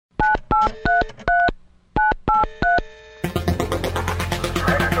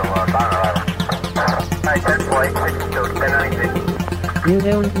You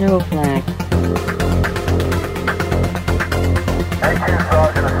don't know flag. Thank you,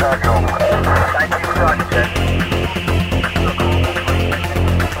 Sergeant Essential. Thank you, Sergeant.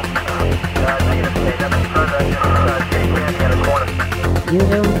 You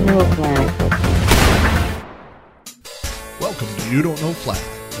don't know flag. Welcome to You Don't Know Flag,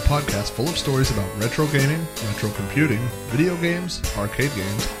 a podcast full of stories about retro gaming, retro computing, video games, arcade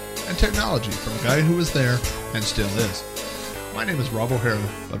games, and technology from a guy who was there and still is. My name is Rob O'Hara,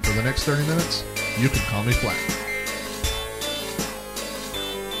 but for the next 30 minutes, you can call me Flag.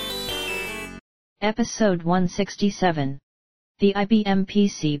 Episode 167. The IBM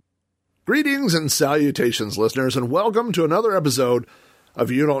PC. Greetings and salutations, listeners, and welcome to another episode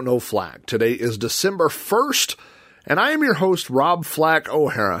of You Don't Know Flag. Today is December 1st, and I am your host, Rob Flack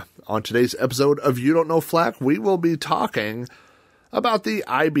O'Hara. On today's episode of You Don't Know Flag, we will be talking about the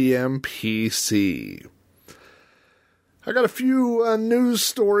IBM PC. I got a few news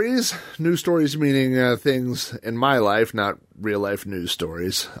stories. News stories meaning things in my life, not real-life news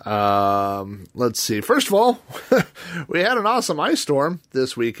stories. Let's see. First of all, we had an awesome ice storm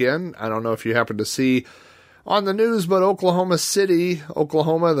this weekend. I don't know if you happened to see on the news, but Oklahoma City,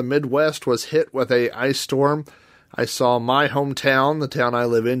 Oklahoma, the Midwest, was hit with a ice storm. I saw my hometown, the town I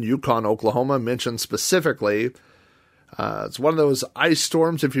live in, Yukon, Oklahoma, mentioned specifically. It's one of those ice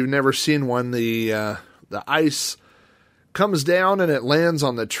storms. If you've never seen one, the ice comes down and it lands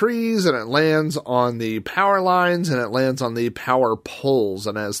on the trees and it lands on the power lines and it lands on the power poles.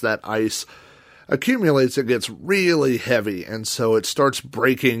 And as that ice accumulates, it gets really heavy. And so it starts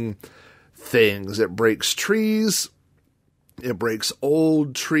breaking things. It breaks trees. It breaks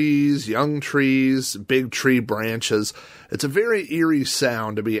old trees, young trees, big tree branches. It's a very eerie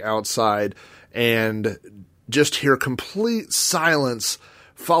sound to be outside and just hear complete silence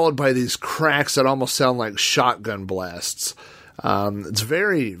followed by these cracks that almost sound like shotgun blasts. It's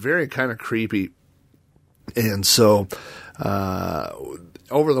very, very kind of creepy. And so,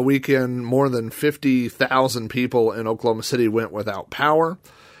 over the weekend, more than 50,000 people in Oklahoma City went without power.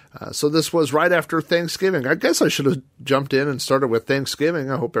 So this was right after Thanksgiving. I guess I should have jumped in and started with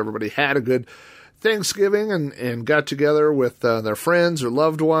Thanksgiving. I hope everybody had a good Thanksgiving and got together with their friends or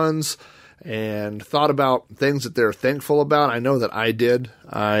loved ones and thought about things that they're thankful about. I know that I did.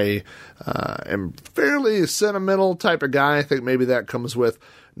 I am fairly sentimental type of guy. I think maybe that comes with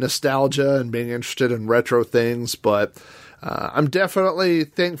nostalgia and being interested in retro things, but I'm definitely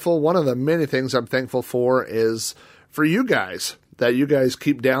thankful. One of the many things I'm thankful for is for you guys, that you guys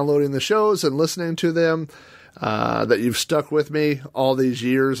keep downloading the shows and listening to them, that you've stuck with me all these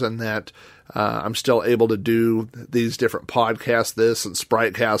years, and that I'm still able to do these different podcasts, this and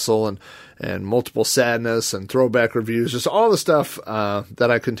Sprite Castle and Multiple Sadness and Throwback Reviews, just all the stuff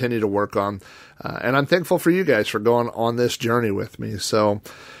that I continue to work on. And I'm thankful for you guys for going on this journey with me. So,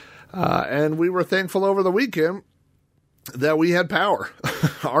 and we were thankful over the weekend that we had power.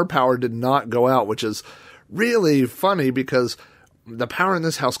 Our power did not go out, which is really funny because the power in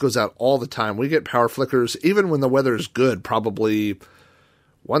this house goes out all the time. We get power flickers even when the weather's good, probably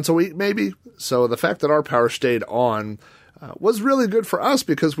once a week maybe. So the fact that our power stayed on was really good for us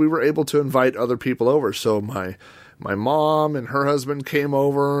because we were able to invite other people over. So my mom and her husband came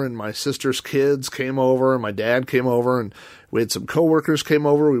over, and my sister's kids came over, and my dad came over, and we had some coworkers came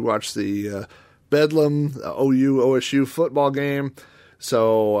over. We watched the Bedlam OU-OSU football game.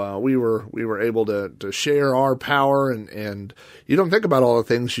 So we were able to share our power, and you don't think about all the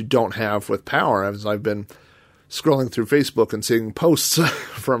things you don't have with power. As I've been scrolling through Facebook and seeing posts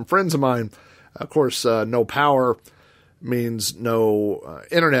from friends of mine, of course, no power means no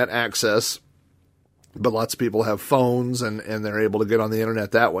internet access, but lots of people have phones and they're able to get on the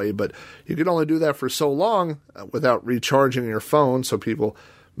internet that way. But you can only do that for so long without recharging your phone. So people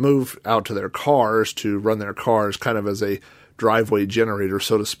move out to their cars to run their cars kind of as a driveway generator,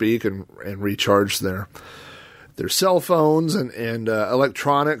 so to speak, and recharge their cell phones and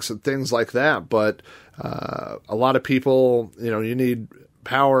electronics and things like that. But a lot of people, you need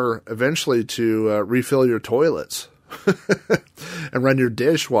power eventually to refill your toilets and run your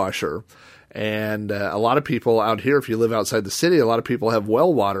dishwasher. And a lot of people out here, if you live outside the city, a lot of people have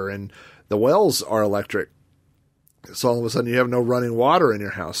well water, and the wells are electric. So all of a sudden you have no running water in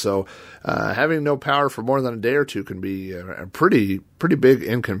your house. So having no power for more than a day or two can be a pretty big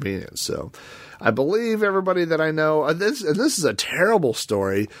inconvenience. So I believe everybody that I know, this is a terrible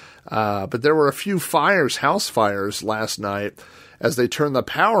story, but there were a few house fires last night as they turned the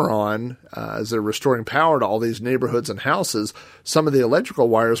power on, as they're restoring power to all these neighborhoods and houses. Some of the electrical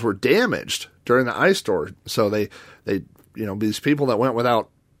wires were damaged during the ice storm. So these people that went without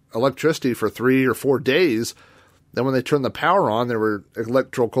electricity for 3 or 4 days, Then when they turned the power on, there were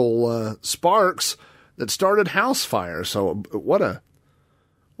electrical sparks that started house fires. So what a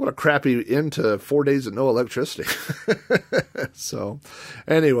crappy end to 4 days of no electricity. So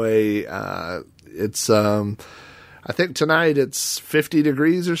anyway, it's I think tonight it's 50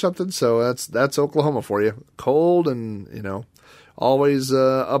 degrees or something. So that's Oklahoma for you. Cold and, always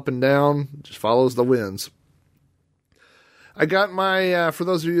up and down, just follows the winds. I got my, for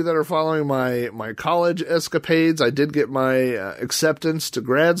those of you that are following my college escapades, I did get my acceptance to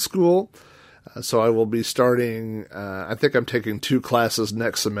grad school. So I will be starting, I think I'm taking 2 classes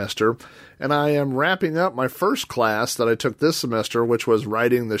next semester. And I am wrapping up my first class that I took this semester, which was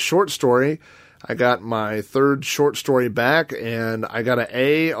writing the short story. I got my 3rd short story back, and I got an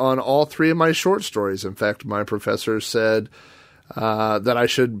A on all 3 of my short stories. In fact, my professor said that I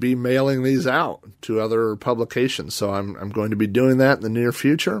should be mailing these out to other publications. So I'm going to be doing that in the near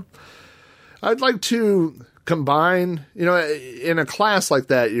future. I'd like to combine, in a class like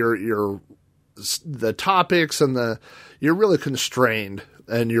that, the topics and you're really constrained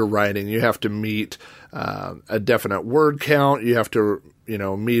in your writing. You have to meet a definite word count. You have to,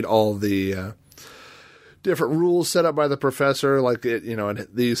 meet all the different rules set up by the professor. Like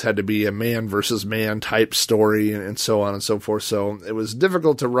these had to be a man versus man type story and so on and so forth. So it was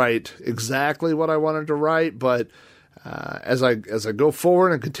difficult to write exactly what I wanted to write. But as I go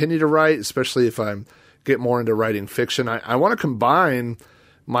forward and continue to write, especially if I get more into writing fiction, I want to combine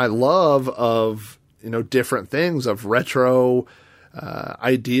my love of, different things, of retro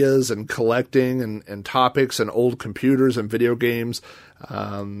ideas and collecting and topics and old computers and video games.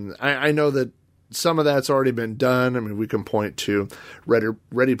 I know that some of that's already been done. I mean, we can point to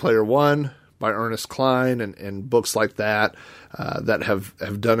Ready Player One by Ernest Cline and books like that that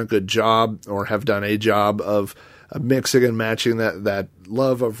have done a good job or have done a job of mixing and matching that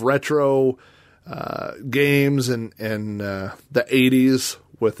love of retro games and the 80s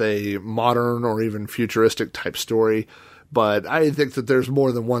with a modern or even futuristic type story. But I think that there's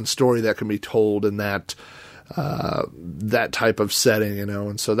more than one story that can be told in that type of setting,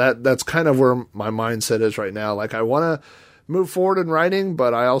 and so that's kind of where my mindset is right now. Like, I want to move forward in writing,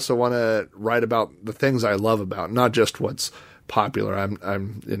 but I also want to write about the things I love about, not just what's popular. I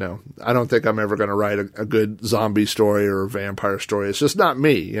don't think I'm ever going to write a good zombie story or a vampire story. It's just not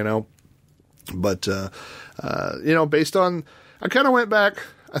me, But, based on, I kind of went back,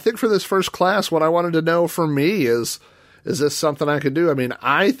 I think for this first class, what I wanted to know for me is this something I could do? I mean,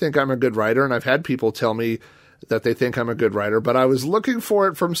 I think I'm a good writer, and I've had people tell me that they think I'm a good writer, but I was looking for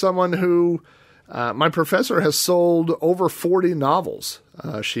it from someone who, my professor has sold over 40 novels.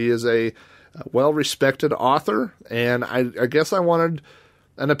 She is a well-respected author, and I guess I wanted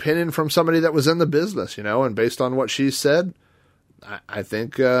an opinion from somebody that was in the business, and based on what she said, I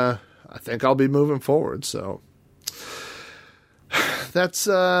think I'll be moving forward. So that's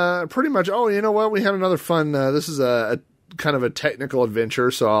pretty much. Oh, you know what? We had another fun. This is a kind of a technical adventure,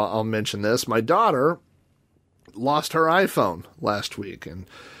 so I'll mention this. My daughter lost her iPhone last week, and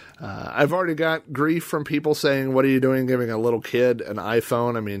I've already got grief from people saying, "What are you doing giving a little kid an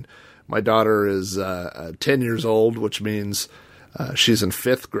iPhone?" I mean, my daughter is 10 years old, which means she's in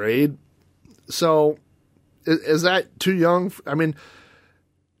 5th grade. So is that too young? I mean,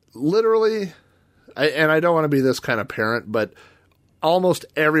 literally, and I don't want to be this kind of parent, but almost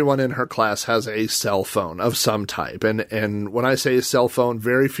everyone in her class has a cell phone of some type. And when I say cell phone,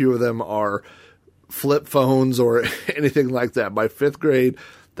 very few of them are flip phones or anything like that. By 5th grade,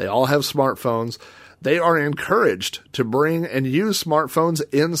 they all have smartphones. They are encouraged to bring and use smartphones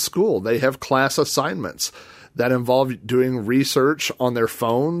in school. They have class assignments that involve doing research on their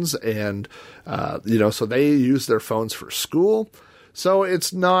phones and, so they use their phones for school. So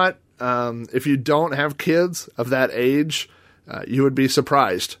it's not, if you don't have kids of that age, you would be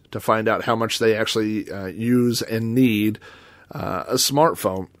surprised to find out how much they actually use and need a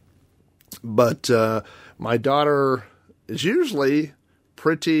smartphone. But my daughter is usually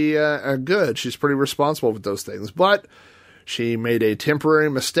pretty good. She's pretty responsible with those things. But she made a temporary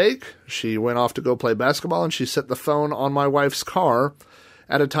mistake. She went off to go play basketball, and she set the phone on my wife's car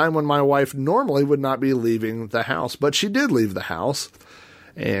at a time when my wife normally would not be leaving the house. But she did leave the house.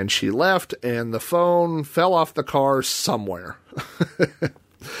 And she left, and the phone fell off the car somewhere.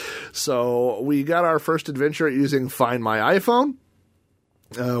 So we got our first adventure at using Find My iPhone.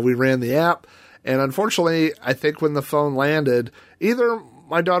 We ran the app, and unfortunately, I think when the phone landed, either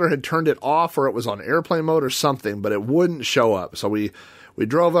my daughter had turned it off or it was on airplane mode or something, but it wouldn't show up. So we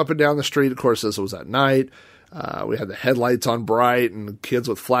drove up and down the street. Of course, this was at night. We had the headlights on bright and kids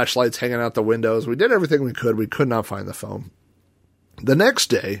with flashlights hanging out the windows. We did everything we could. We could not find the phone. The next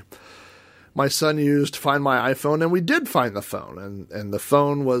day, my son used Find My iPhone, and we did find the phone. And the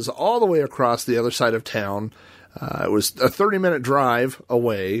phone was all the way across the other side of town. It was a 30-minute drive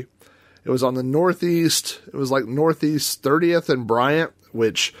away. It was on the northeast. It was like Northeast 30th and Bryant,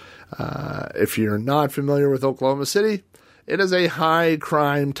 which, if you're not familiar with Oklahoma City, it is a high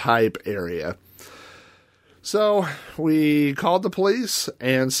crime type area. So we called the police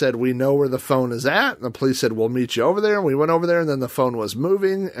and said, we know where the phone is at. And the police said, we'll meet you over there. And we went over there, and then the phone was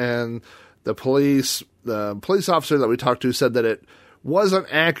moving, and the police officer that we talked to said that it wasn't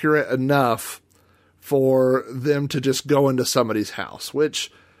accurate enough for them to just go into somebody's house,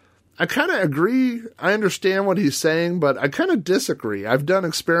 which I kind of agree. I understand what he's saying, but I kind of disagree. I've done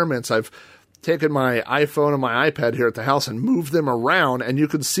experiments. I've taken my iPhone and my iPad here at the house and moved them around, and you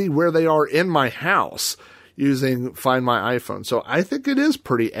can see where they are in my house using Find My iPhone. So I think it is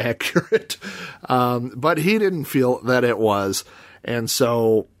pretty accurate. But he didn't feel that it was. And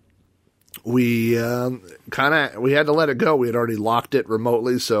so we had to let it go. We had already locked it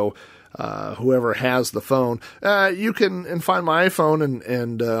remotely. So whoever has the phone, you can, and Find My iPhone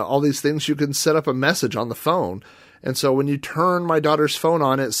and all these things, you can set up a message on the phone. And so when you turn my daughter's phone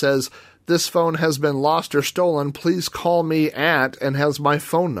on, it says, "This phone has been lost or stolen. Please call me at," and has my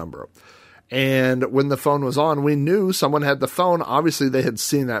phone number. And when the phone was on, we knew someone had the phone. Obviously, they had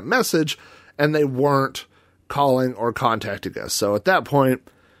seen that message, and they weren't calling or contacting us. So at that point,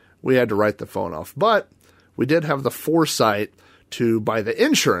 we had to write the phone off. But we did have the foresight to buy the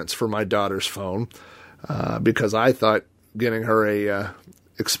insurance for my daughter's phone, because I thought getting her a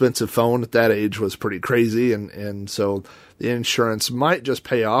expensive phone at that age was pretty crazy. And so the insurance might just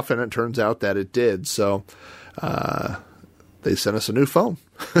pay off, and it turns out that it did. So they sent us a new phone.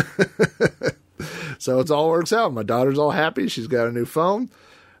 So it all works out. My daughter's all happy. She's got a new phone.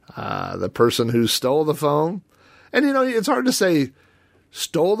 The person who stole the phone, and it's hard to say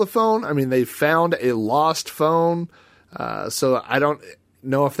stole the phone. I mean, they found a lost phone. So I don't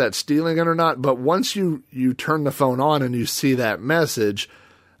know if that's stealing it or not. But once you turn the phone on and you see that message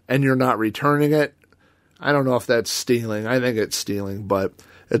and you're not returning it, I don't know if that's stealing. I think it's stealing, but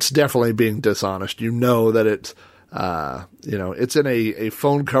it's definitely being dishonest. You know that it's, it's in a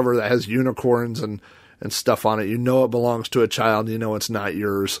phone cover that has unicorns and stuff on it. You know it belongs to a child. You know it's not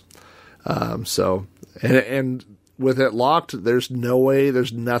yours. And with it locked, there's no way,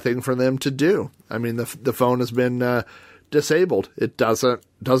 there's nothing for them to do. I mean, the phone has been disabled. It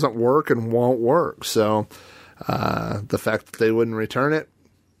doesn't work and won't work. So the fact that they wouldn't return it,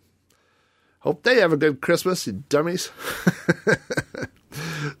 hope they have a good Christmas, you dummies.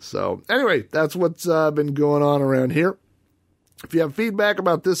 So anyway, that's what's been going on around here. If you have feedback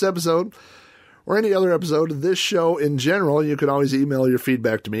about this episode or any other episode of this show in general, you can always email your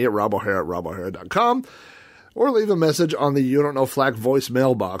feedback to me at robohara@robohara.com or leave a message on the You Don't Know Flack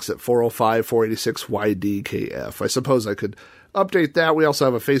voicemail box at 405-486-YDKF. I suppose I could update that. We also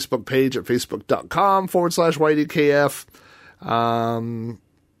have a Facebook page at facebook.com/YDKF.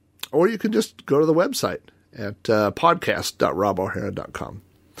 Or you can just go to the website at podcast.robohara.com.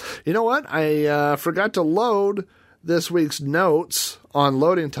 You know what? I forgot to load this week's notes on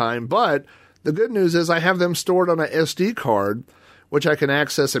loading time, but the good news is I have them stored on an SD card, which I can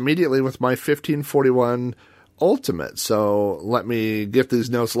access immediately with my 1541 Ultimate. So let me get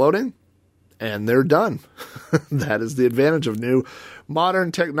these notes loading, and they're done. That is the advantage of new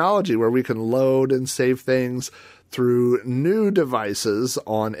modern technology, where we can load and save things through new devices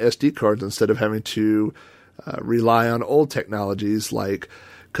on SD cards instead of having to rely on old technologies like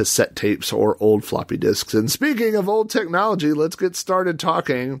cassette tapes or old floppy disks. And speaking of old technology, let's get started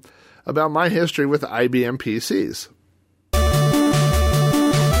talking about my history with IBM PCs.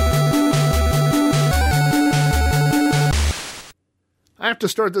 I have to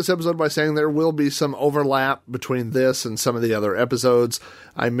start this episode by saying there will be some overlap between this and some of the other episodes.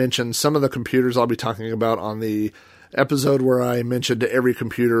 I mentioned some of the computers I'll be talking about on the episode where I mentioned every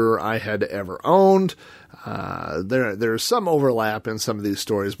computer I had ever owned. There's some overlap in some of these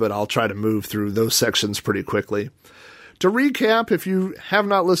stories, but I'll try to move through those sections pretty quickly. To recap, if you have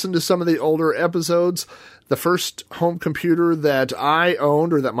not listened to some of the older episodes, the first home computer that I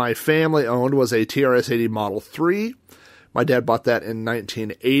owned, or that my family owned, was a TRS-80 Model 3. My dad bought that in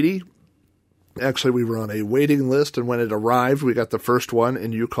 1980. Actually, we were on a waiting list, and when it arrived, we got the first one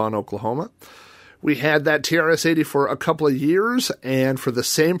in Yukon, Oklahoma. We had that TRS-80 for a couple of years, and for the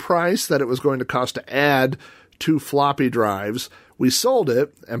same price that it was going to cost to add 2 floppy drives, we sold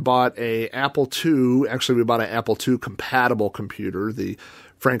it and bought a Apple II. Actually, we bought an Apple II compatible computer, the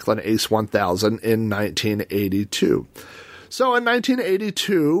Franklin Ace 1000, in 1982. So in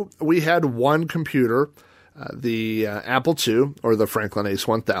 1982, we had one computer, the Apple II, or the Franklin Ace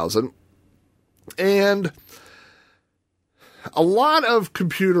 1000. And a lot of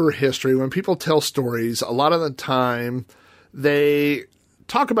computer history, when people tell stories, a lot of the time they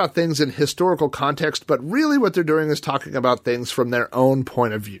talk about things in historical context, but really what they're doing is talking about things from their own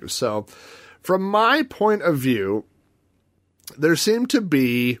point of view. So from my point of view, there seemed to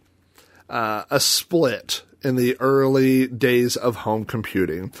be a split in the early days of home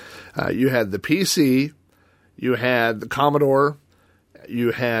computing. You had the PC, you had the Commodore,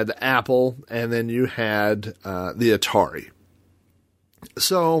 you had the Apple, and then you had the Atari.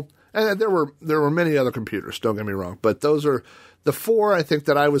 So, and there were many other computers, don't get me wrong, but those are the four I think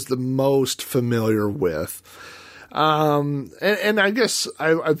that I was the most familiar with. And I guess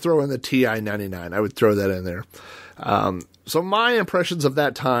I'd throw in the TI-99. I would throw that in there. So my impressions of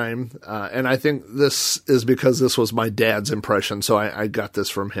that time, and I think this is because this was my dad's impression, so I got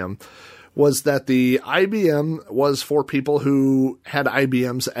this from him, was that the IBM was for people who had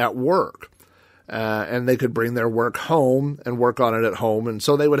IBMs at work. And they could bring their work home and work on it at home. And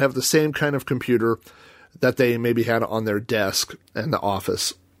so they would have the same kind of computer that they maybe had on their desk in the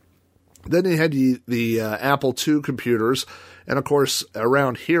office. Then you had the Apple II computers. And of course,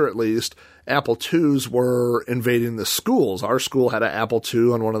 around here at least, Apple IIs were invading the schools. Our school had an Apple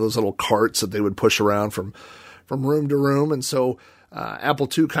II on one of those little carts that they would push around from room to room. And so Apple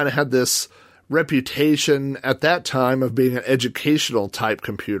II kind of had this reputation at that time of being an educational type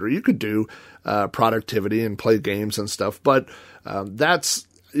computer. You could do productivity and play games and stuff. But that's,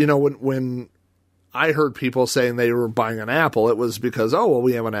 when I heard people saying they were buying an Apple, it was because, oh, well,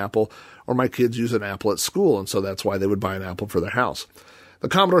 we have an Apple, or my kids use an Apple at school, and so that's why they would buy an Apple for their house. The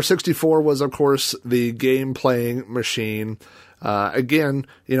Commodore 64 was, of course, the game-playing machine. Again,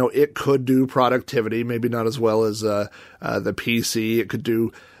 it could do productivity, maybe not as well as the PC. It could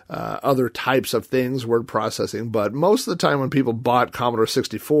do other types of things, word processing, but most of the time when people bought Commodore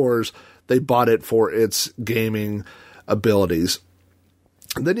 64s, they bought it for its gaming abilities.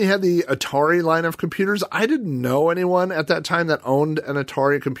 And then you had the Atari line of computers. I didn't know anyone at that time that owned an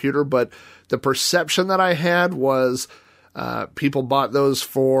Atari computer, but the perception that I had was people bought those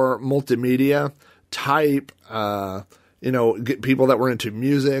for multimedia type, get people that were into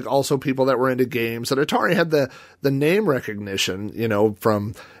music, also people that were into games. And Atari had the name recognition,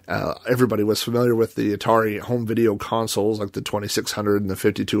 from everybody was familiar with the Atari home video consoles like the 2600 and the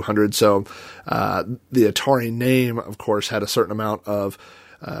 5200. So the Atari name, of course, had a certain amount of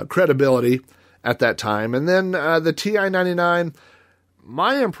credibility at that time. And then the TI-99,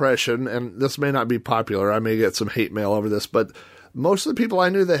 my impression, and this may not be popular, I may get some hate mail over this, but most of the people I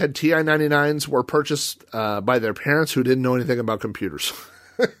knew that had TI-99s were purchased by their parents who didn't know anything about computers.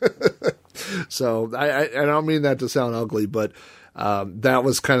 So I don't mean that to sound ugly, but that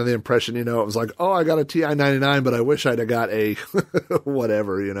was kind of the impression, it was like, oh, I got a TI-99, but I wish I'd have got a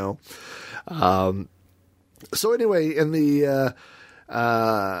whatever, So anyway, in the,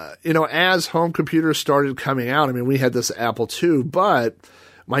 as home computers started coming out, we had this Apple II, but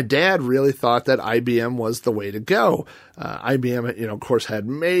my dad really thought that IBM was the way to go. IBM, of course, had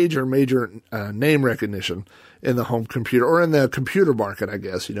major name recognition in the home computer, or in the computer market, I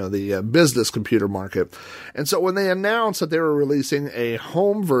guess, the business computer market. And so when they announced that they were releasing a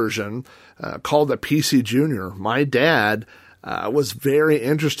home version called the PC Junior, my dad was very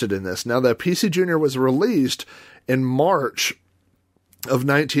interested in this. Now, the PC Junior was released in March of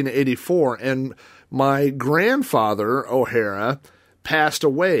 1984, and my grandfather, O'Hara, passed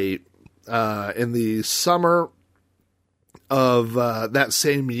away in the summer of that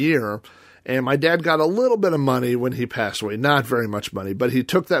same year. And my dad got a little bit of money when he passed away, not very much money, but he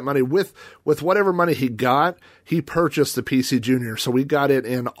took that money with whatever money he got, he purchased the PC Junior. So we got it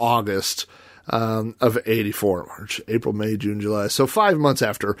in August of 84, March, April, May, June, July. So 5 months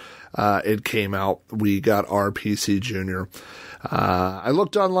after it came out, we got our PC Junior. I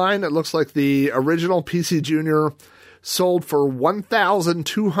looked online. It looks like the original PC Junior sold for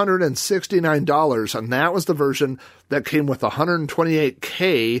 $1,269, and that was the version that came with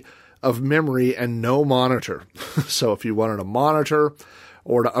 128K of memory and no monitor. So if you wanted a monitor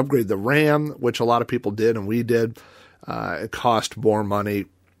or to upgrade the RAM, which a lot of people did and we did, it cost more money.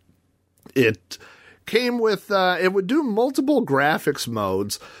 It came with, it would do multiple graphics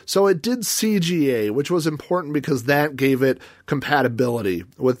modes. So it did CGA, which was important because that gave it compatibility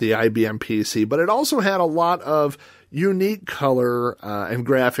with the IBM PC. But it also had a lot of unique color and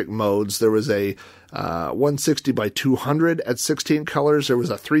graphic modes. There was a 160 by 200 at 16 colors. There was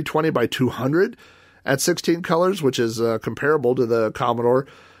a 320 by 200 at 16 colors, which is comparable to the Commodore.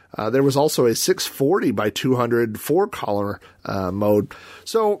 There was also a 640 by 200 4-color mode.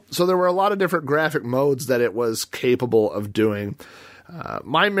 So there were a lot of different graphic modes that it was capable of doing.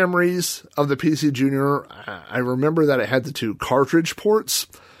 My memories of the PC Junior, I remember that it had the 2 cartridge ports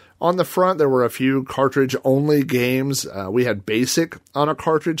on the front. There were a few cartridge-only games. We had BASIC on a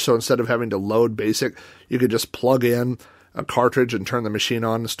cartridge, so instead of having to load BASIC, you could just plug in a cartridge and turn the machine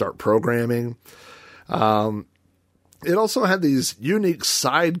on and start programming. It also had these unique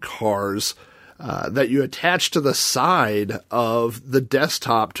sidecars that you attach to the side of the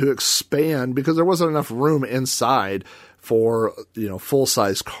desktop to expand because there wasn't enough room inside for,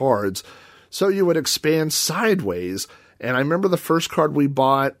 full-size cards. So you would expand sideways. And I remember the first card we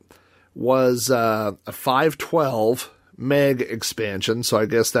bought was a 512 meg expansion. So I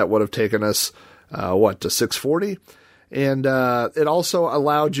guess that would have taken us, to 640? And it also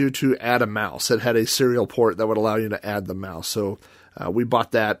allowed you to add a mouse. It had a serial port that would allow you to add the mouse. So we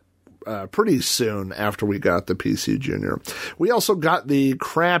bought that pretty soon after we got the PC Junior. We also got the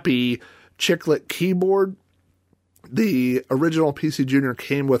crappy chiclet keyboard. The original PC Junior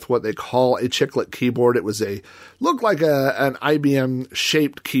came with what they call a chiclet keyboard. It looked like an IBM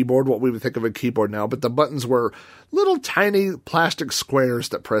shaped keyboard, what we would think of a keyboard now, but the buttons were little tiny plastic squares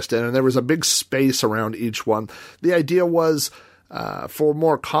that pressed in, and there was a big space around each one. The idea was for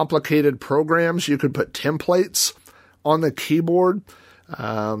more complicated programs, you could put templates on the keyboard,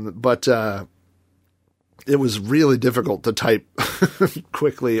 but it was really difficult to type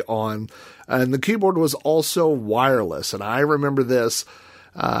quickly on. And the keyboard was also wireless. And I remember this.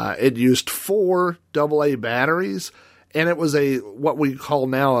 It used 4 AA batteries, and it was what we call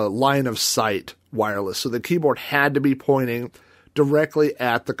now a line of sight wireless. So the keyboard had to be pointing directly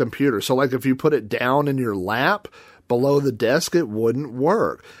at the computer. So like if you put it down in your lap below the desk, it wouldn't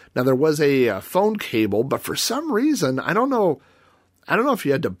work. Now there was a phone cable, but for some reason, I don't know if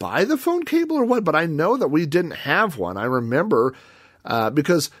you had to buy the phone cable or what, but I know that we didn't have one. I remember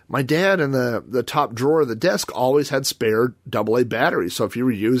because my dad in the top drawer of the desk always had spare AA batteries. So if you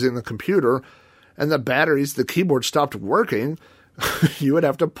were using the computer and the keyboard stopped working, you would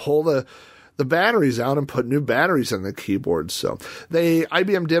have to pull the batteries out and put new batteries in the keyboard. So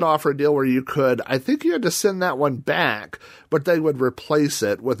IBM did offer a deal where I think you had to send that one back, but they would replace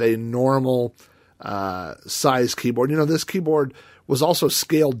it with a normal size keyboard. This keyboard was also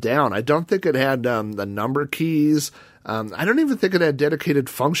scaled down. I don't think it had the number keys. I don't even think it had dedicated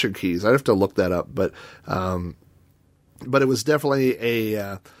function keys. I'd have to look that up, but it was definitely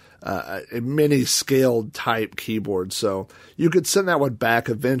a mini scaled type keyboard. So you could send that one back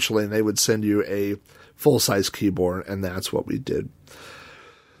eventually, and they would send you a full size keyboard, and that's what we did.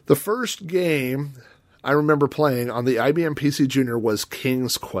 The first game I remember playing on the IBM PC Junior was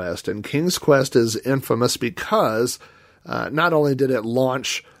King's Quest, and King's Quest is infamous because not only did it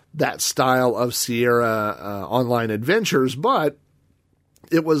launch that style of Sierra online adventures, but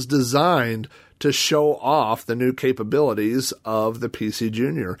it was designed to show off the new capabilities of the PC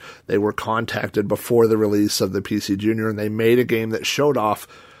Junior. They were contacted before the release of the PC Junior, and they made a game that showed off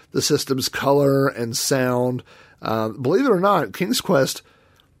the system's color and sound. Believe it or not, King's Quest,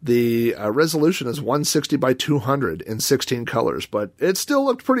 the resolution is 160 by 200 in 16 colors, but it still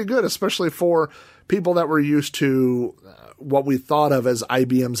looked pretty good, especially for people that were used to what we thought of as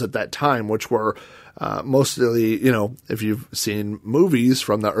IBMs at that time, which were mostly, if you've seen movies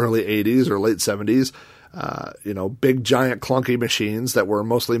from the early 80s or late 70s, big giant clunky machines that were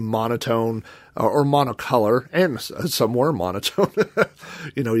mostly monotone or monocolor, and some were monotone.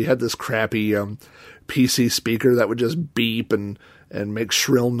 You had this crappy PC speaker that would just beep and make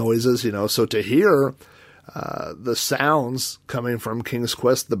shrill noises, so to hear the sounds coming from King's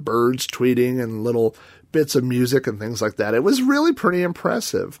Quest, the birds tweeting and little bits of music and things like that, it was really pretty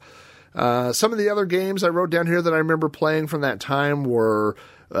impressive. Some of the other games I wrote down here that I remember playing from that time were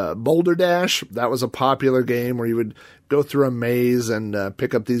Boulder Dash. That was a popular game where you would go through a maze and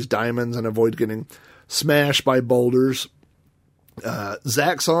pick up these diamonds and avoid getting smashed by boulders.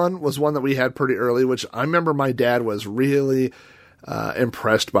 Zaxxon was one that we had pretty early, which I remember my dad was really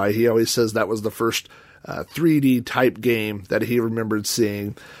impressed by. He always says that was the first 3D type game that he remembered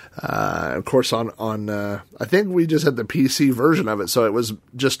seeing. Of course, on I think we just had the PC version of it, so it was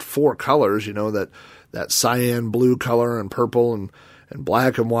just 4 colors, that cyan blue color and purple and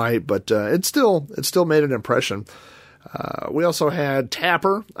black and white, but it still made an impression. We also had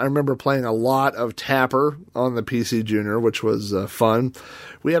Tapper. I remember playing a lot of Tapper on the PC Junior, which was fun.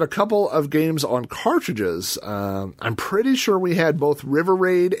 We had a couple of games on cartridges. I'm pretty sure we had both River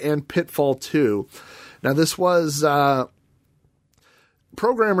Raid and Pitfall 2. Now, this was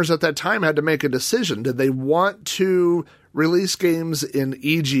programmers at that time had to make a decision. Did they want to release games in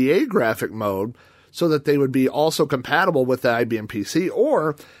EGA graphic mode so that they would be also compatible with the IBM PC,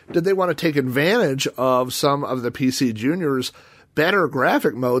 or did they want to take advantage of some of the PC Junior's better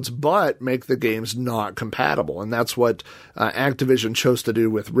graphic modes, but make the games not compatible. And that's what Activision chose to do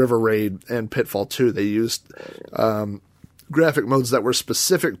with River Raid and Pitfall 2. They used graphic modes that were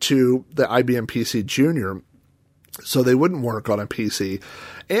specific to the IBM PC Junior, so they wouldn't work on a PC.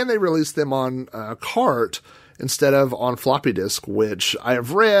 And they released them on cart instead of on floppy disk, which I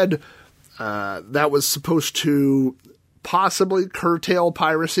have read that was supposed to possibly curtail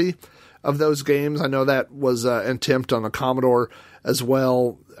piracy of those games. I know that was an attempt on the Commodore as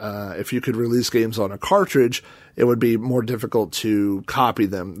well. If you could release games on a cartridge, it would be more difficult to copy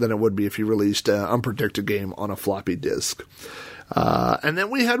them than it would be if you released an unpredicted game on a floppy disk. And then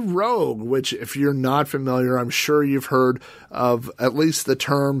we had Rogue, which if you're not familiar, I'm sure you've heard of at least the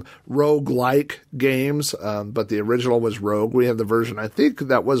term rogue-like games, but the original was Rogue. We had the version, I think,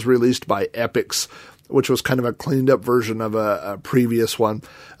 that was released by Epix, which was kind of a cleaned-up version of a previous one.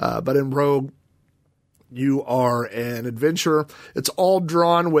 But in Rogue, you are an adventurer. It's all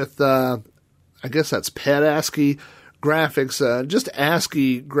drawn with, I guess that's PET ASCII graphics, just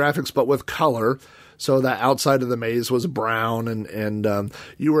ASCII graphics, but with color. So the outside of the maze was brown, and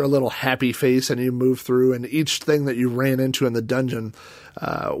you were a little happy face, and you moved through, and each thing that you ran into in the dungeon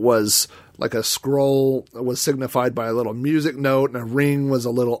was like a scroll, was signified by a little music note, and a ring was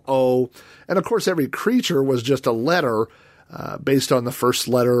a little O. And of course, every creature was just a letter based on the first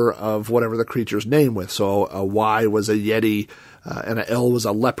letter of whatever the creature's name was. So a Y was a Yeti, and a L was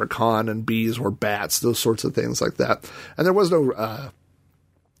a leprechaun, and B's were bats, those sorts of things like that. And there was no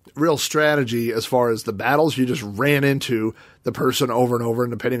real strategy as far as the battles. You just ran into the person over and over,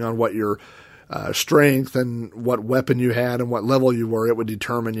 and depending on what your strength and what weapon you had and what level you were, it would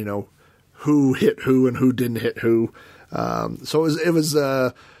determine, who hit who and who didn't hit who. So it was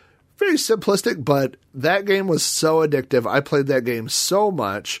very simplistic, but that game was so addictive. I played that game so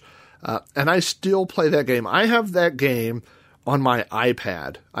much, and I still play that game. I have that game on my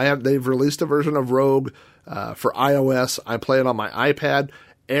iPad. They've released a version of Rogue for iOS. I play it on my iPad.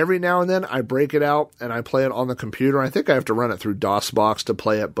 Every now and then I break it out and I play it on the computer. I think I have to run it through DOSBox to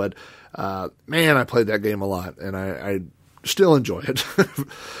play it, but man, I played that game a lot, and I still enjoy it.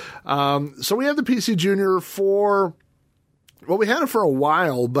 So we had the PC Junior we had it for a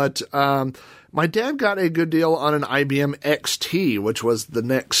while, but my dad got a good deal on an IBM XT, which was the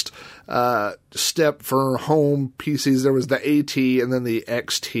next step for home PCs. There was the AT and then the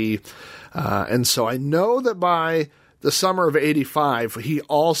XT. And so I know that by the summer of 85, he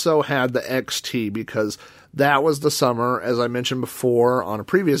also had the XT, because that was the summer, as I mentioned before on a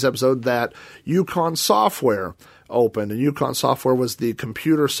previous episode, that Yukon Software opened. And Yukon Software was the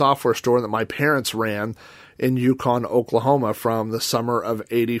computer software store that my parents ran in Yukon, Oklahoma, from the summer of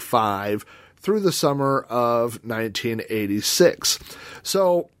 85 through the summer of 1986.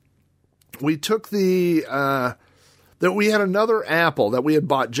 So we took we had another Apple that we had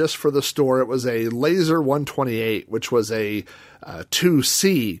bought just for the store. It was a Laser 128, which was a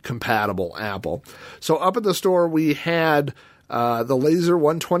 2C compatible Apple. So up at the store, we had the Laser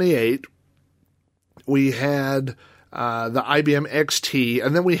 128. We had the IBM XT,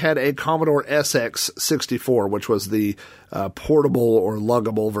 and then we had a Commodore SX64, which was the portable or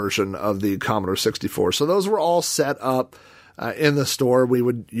luggable version of the Commodore 64. So those were all set up in the store. We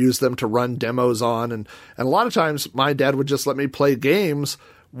would use them to run demos on, and a lot of times my dad would just let me play games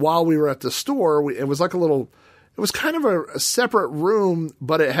while we were at the store. It was like it was kind of a separate room,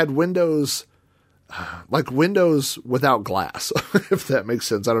 but it had windows, like windows without glass, if that makes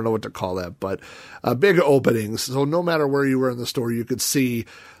sense. I don't know what to call that, but big openings. So no matter where you were in the store, you could see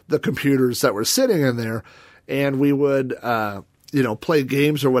the computers that were sitting in there, and we would, play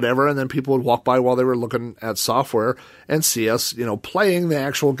games or whatever, and then people would walk by while they were looking at software and see us, playing the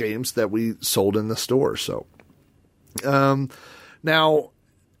actual games that we sold in the store. So, now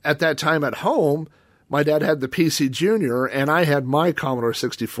at that time at home, my dad had the PC Junior, and I had my Commodore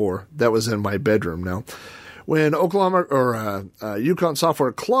 64 that was in my bedroom. Now, when Yukon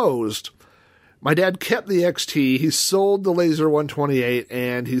Software closed, my dad kept the XT, he sold the Laser 128,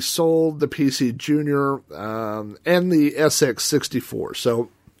 and he sold the PC Junior and the SX64. So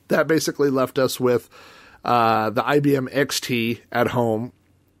that basically left us with the IBM XT at home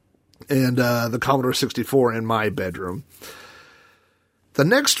and the Commodore 64 in my bedroom. The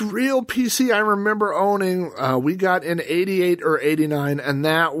next real PC I remember owning, we got in 88 or 89, and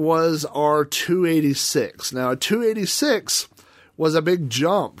that was our 286. Now, a 286 was a big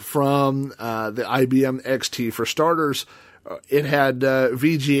jump from the IBM XT. For starters, it had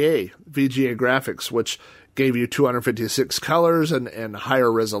VGA graphics, which gave you 256 colors and higher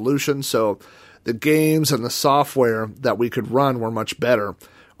resolution. So the games and the software that we could run were much better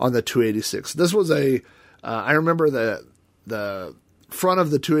on the 286. This was I remember the front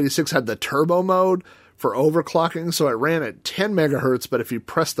of the 286 had the turbo mode for overclocking, so it ran at 10 megahertz, but if you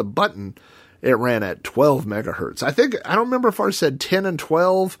press the button, it ran at 12 megahertz. I don't remember if I said 10 and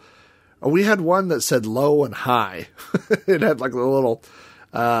 12. We had one that said low and high. It had like a little,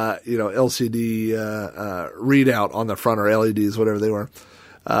 LCD readout on the front, or LEDs, whatever they were.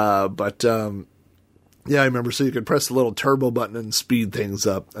 Yeah, I remember. So you could press the little turbo button and speed things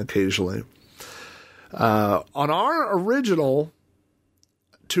up occasionally. On our original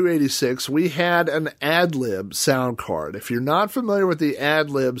 286, we had an AdLib sound card. If you're not familiar with the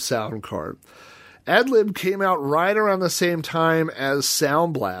AdLib sound card, AdLib came out right around the same time as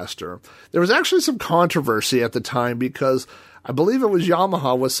Sound Blaster. There was actually some controversy at the time because I believe it was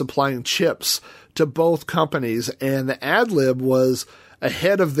Yamaha was supplying chips to both companies, and the AdLib was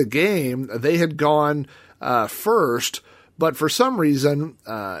ahead of the game. They had gone first, but for some reason,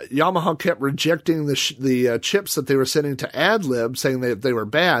 Yamaha kept rejecting the chips that they were sending to AdLib, saying that they were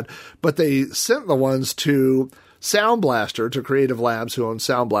bad, but they sent the ones to Sound Blaster, to Creative Labs, who owns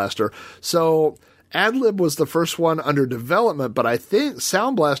Sound Blaster. So AdLib was the first one under development, but I think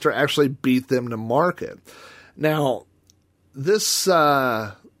Sound Blaster actually beat them to market. Now, this,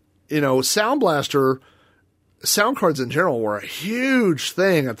 Sound Blaster, sound cards in general were a huge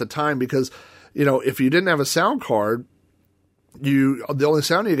thing at the time because, if you didn't have a sound card, the only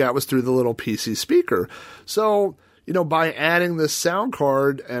sound you got was through the little PC speaker. So, by adding this sound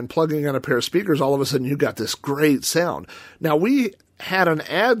card and plugging in a pair of speakers, all of a sudden you got this great sound. Now, we had an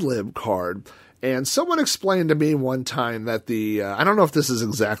AdLib card, and someone explained to me one time that I don't know if this is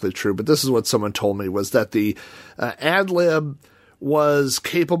exactly true, but this is what someone told me, was that the AdLib was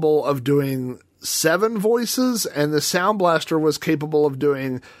capable of doing 7 voices, and the Sound Blaster was capable of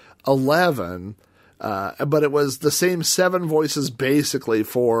doing 11. But it was the same 7 voices basically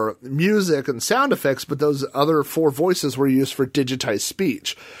for music and sound effects, but those other 4 voices were used for digitized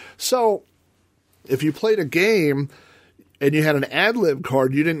speech. So if you played a game and you had an AdLib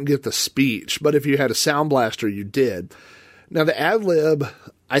card, you didn't get the speech, but if you had a Sound Blaster, you did. Now the AdLib,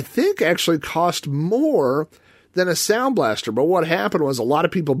 I think, actually cost more than a Sound Blaster, but what happened was a lot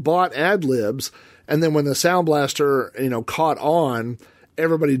of people bought AdLibs, and then when the Sound Blaster, caught on,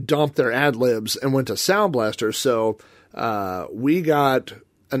 everybody dumped their AdLibs and went to Sound Blaster. So we got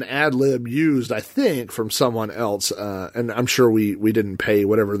an AdLib used, I think, from someone else, and I'm sure we didn't pay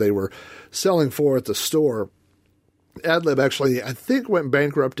whatever they were selling for at the store. AdLib actually, I think, went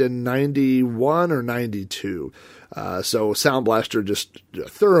bankrupt in 91 or 92. So Sound Blaster just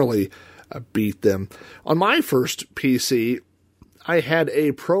thoroughly beat them. On my first PC, I had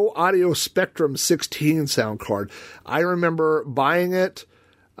a Pro Audio Spectrum 16 sound card. I remember buying it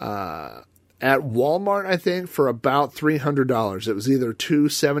at Walmart, I think, for about $300. It was either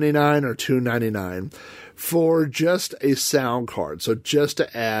 $279 or $299 for just a sound card. So just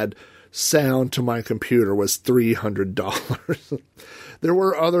to add sound to my computer was $300. There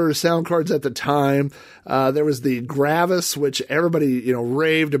were other sound cards at the time. There was the Gravis, which everybody,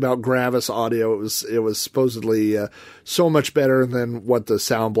 raved about Gravis audio. It was supposedly so much better than what the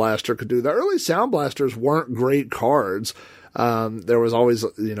Sound Blaster could do. The early Sound Blasters weren't great cards. There was always, a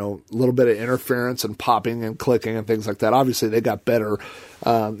little bit of interference and popping and clicking and things like that. Obviously, they got better.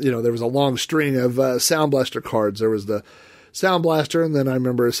 There was a long string of Sound Blaster cards. There was the Sound Blaster, and then I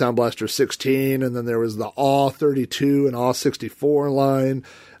remember Sound Blaster 16, and then there was the AW 32 and AW 64 line.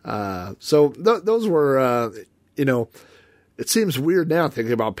 So those were, it seems weird now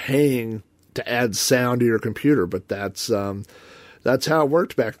thinking about paying to add sound to your computer, but that's how it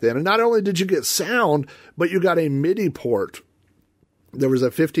worked back then. And not only did you get sound, but you got a MIDI port. There was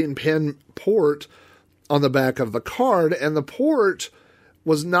a 15-pin port on the back of the card, and the port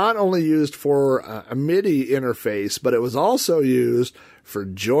was not only used for a MIDI interface, but it was also used for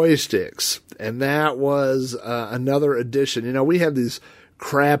joysticks. And that was another addition. We had these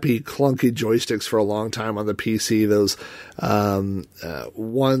crappy, clunky joysticks for a long time on the PC. Those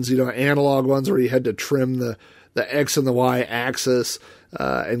ones, analog ones where you had to trim the X and the Y axis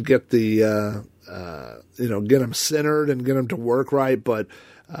and get get them centered and get them to work right. But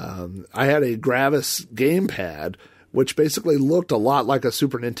I had a Gravis gamepad, which basically looked a lot like a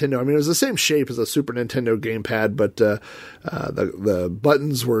Super Nintendo. I mean, it was the same shape as a Super Nintendo gamepad, but the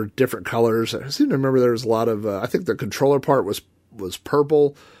buttons were different colors. I seem to remember there was a lot of, I think the controller part was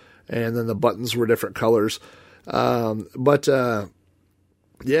purple, and then the buttons were different colors. For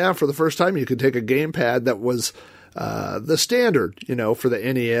the first time you could take a gamepad that was the standard, for the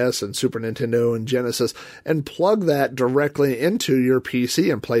NES and Super Nintendo and Genesis, and plug that directly into your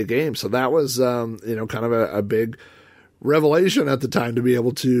PC and play games. So that was, kind of a big revelation at the time to be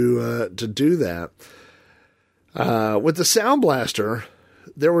able to do that. With the Sound Blaster,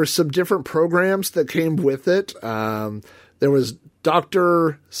 there were some different programs that came with it. There was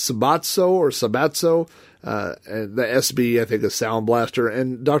Dr. Sabatso, and the SB, I think, is Sound Blaster.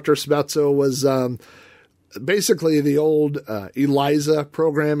 And Dr. Sabatso was basically the old Eliza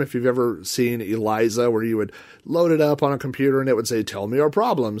program, if you've ever seen Eliza, where you would load it up on a computer and it would say, tell me your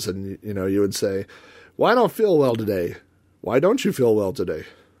problems. And, you would say, well, I don't feel well today. Why don't you feel well today?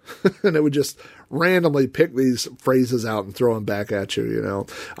 And it would just randomly pick these phrases out and throw them back at you,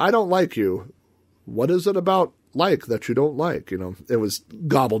 I don't like you. What is it about like that you don't like? It was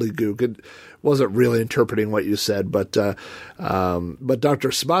gobbledygook. It wasn't really interpreting what you said, but Dr.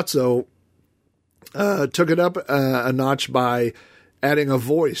 Sabatso took it up a notch by adding a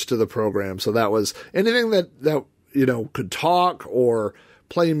voice to the program. So that was anything that could talk or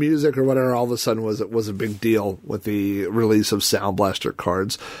play music or whatever, all of a sudden was a big deal with the release of Sound Blaster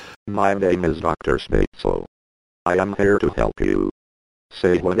cards. My name is Dr. Spatzel. I am here to help you.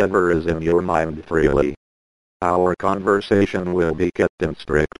 Say whatever is in your mind freely. Our conversation will be kept in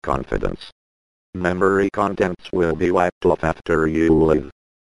strict confidence. Memory contents will be wiped off after you leave.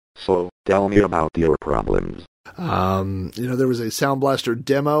 So, tell me about your problems. There was a Sound Blaster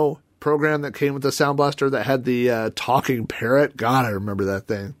demo program that came with the Sound Blaster that had the talking parrot. God, I remember that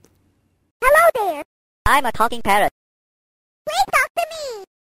thing. Hello there. I'm a talking parrot. Please talk to me.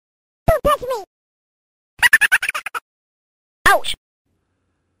 Don't touch me. Ouch!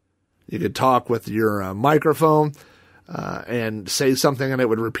 You could talk with your microphone and say something, and it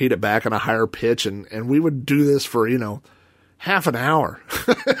would repeat it back in a higher pitch, and we would do this for, half an hour.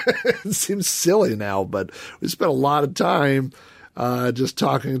 It seems silly now, but we spent a lot of time just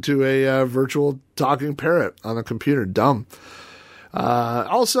talking to a virtual talking parrot on the computer. Dumb.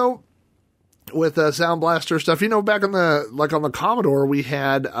 Also, with Sound Blaster stuff, back on the Commodore, we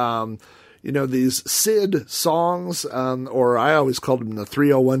had, these SID songs, or I always called them the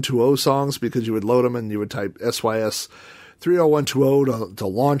 30120 songs, because you would load them and you would type SYS 30120 to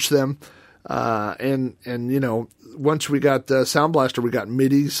launch them. Once we got Sound Blaster, we got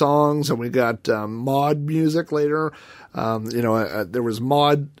MIDI songs and we got mod music later. There was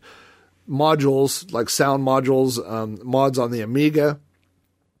modules, like sound modules, mods on the Amiga,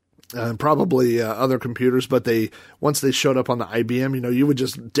 and probably other computers, but once they showed up on the IBM, you would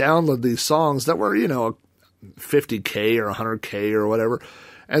just download these songs that were, 50K or 100K or whatever,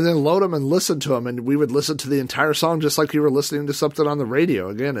 and then load them and listen to them, and we would listen to the entire song just like you were listening to something on the radio.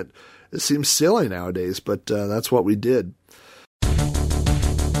 Again, it seems silly nowadays, but that's what we did.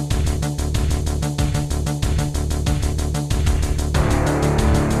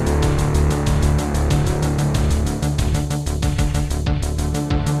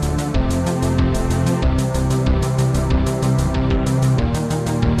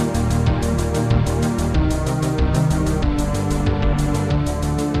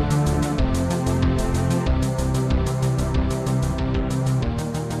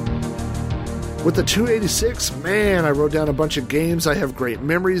 With the 286, man, I wrote down a bunch of games I have great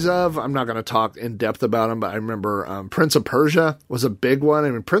memories of. I'm not going to talk in depth about them, but I remember Prince of Persia was a big one. I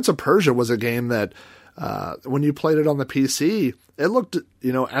mean, Prince of Persia was a game that when you played it on the PC, it looked,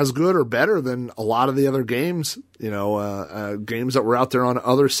 as good or better than a lot of the other games, games that were out there on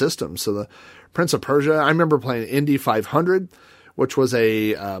other systems. So the Prince of Persia, I remember playing Indy 500, which was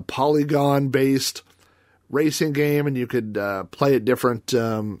a polygon-based racing game, and you could play at different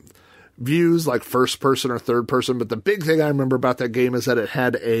views, like first person or third person. But the big thing I remember about that game is that it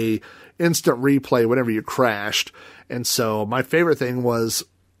had a instant replay whenever you crashed. And so my favorite thing was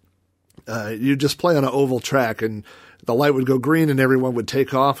you just play on an oval track and the light would go green and everyone would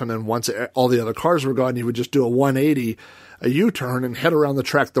take off. And then once all the other cars were gone, you would just do a 180, a U-turn, and head around the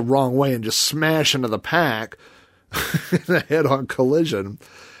track the wrong way and just smash into the pack in a head-on collision.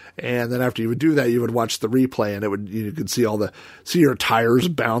 And then after you would do that, you would watch the replay, and you could see see your tires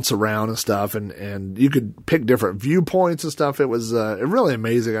bounce around and stuff, and you could pick different viewpoints and stuff. It was really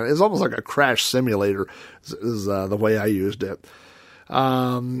amazing. It was almost like a crash simulator is the way I used it.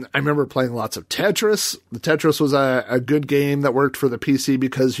 I remember playing lots of Tetris. The Tetris was a good game that worked for the PC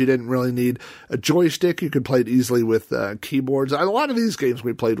because you didn't really need a joystick. You could play it easily with keyboards. A lot of these games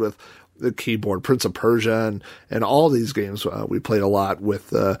we played with the keyboard. Prince of Persia and all these games we played a lot with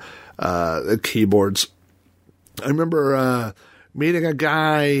the keyboards. I remember meeting a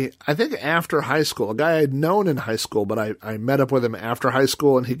guy, I think after high school, a guy I'd known in high school, but I met up with him after high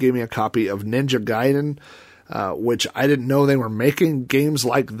school, and he gave me a copy of Ninja Gaiden, which I didn't know they were making games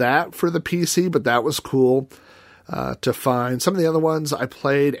like that for the PC, but that was cool to find. Some of the other ones I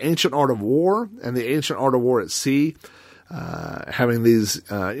played, Ancient Art of War and the Ancient Art of War at Sea. Having these,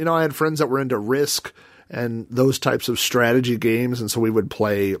 I had friends that were into Risk and those types of strategy games. And so we would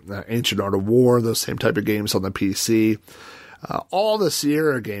play Ancient Art of War, those same type of games on the PC. All the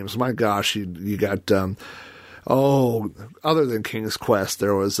Sierra games, my gosh, you got, other than King's Quest,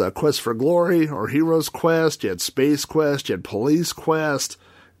 there was Quest for Glory or Heroes Quest, you had Space Quest, you had Police Quest,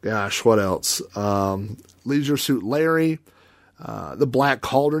 gosh, what else? Leisure Suit Larry, the Black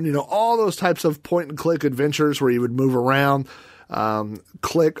Cauldron, all those types of point-and-click adventures where you would move around,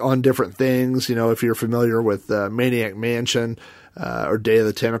 click on different things, if you're familiar with Maniac Mansion or Day of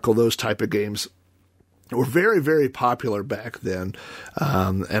the Tentacle, those type of games were very, very popular back then.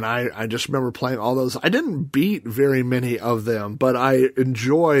 And I just remember playing all those. I didn't beat very many of them, but I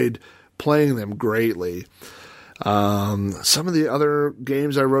enjoyed playing them greatly. Some of the other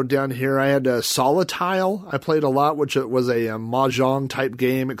games I wrote down here, I had Solitile. I played a lot, which was a mahjong type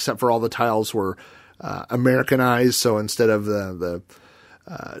game, except for all the tiles were Americanized. So instead of the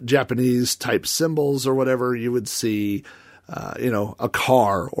Japanese type symbols or whatever, you would see a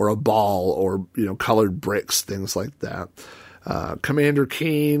car or a ball or, colored bricks, things like that. Commander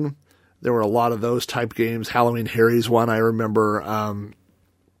Keen, there were a lot of those type games. Halloween Harry's one I remember,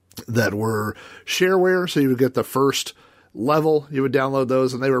 that were shareware. So you would get the first level, you would download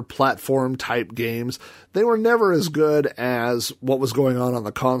those, and they were platform type games. They were never as good as what was going on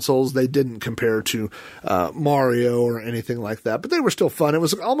the consoles. They didn't compare to Mario or anything like that, but they were still fun. It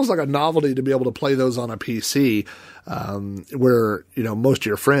was almost like a novelty to be able to play those on a PC, where, most of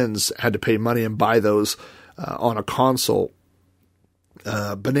your friends had to pay money and buy those on a console.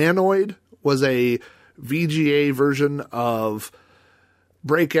 Bananoid was a VGA version of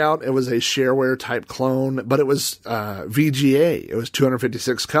Breakout. It was a shareware type clone, but it was VGA. It was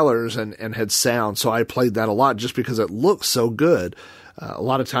 256 colors and had sound. So I played that a lot just because it looked so good. A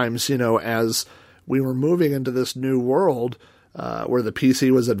lot of times, as we were moving into this new world, where the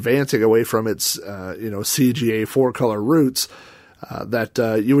PC was advancing away from its, CGA 4-color roots,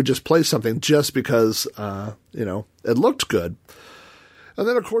 that you would just play something just because, it looked good. And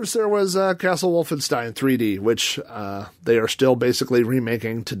then, of course, there was Castle Wolfenstein 3D, which they are still basically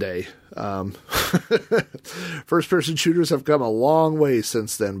remaking today. First-person shooters have come a long way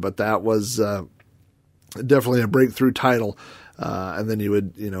since then, but that was definitely a breakthrough title. And then you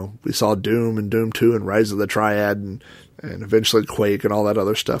would, we saw Doom and Doom 2 and Rise of the Triad and eventually Quake and all that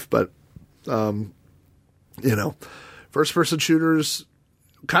other stuff. But, first-person shooters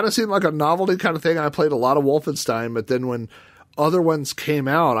kind of seemed like a novelty kind of thing. I played a lot of Wolfenstein, but then when other ones came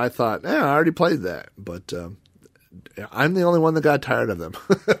out, I thought, I already played that. But I'm the only one that got tired of them.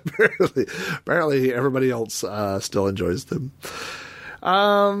 Apparently everybody else still enjoys them.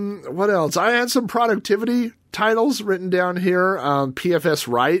 What else? I had some productivity titles written down here.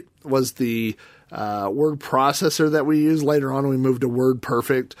 PFS Write was the word processor that we used. Later on, we moved to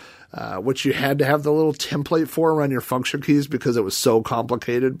WordPerfect, which you had to have the little template for around your function keys because it was so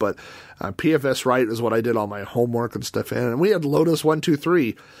complicated. But PFS Write is what I did all my homework and stuff in. And we had Lotus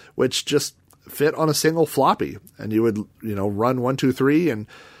 123, which just fit on a single floppy. And you would, run 123, and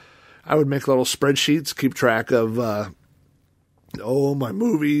I would make little spreadsheets, keep track of, my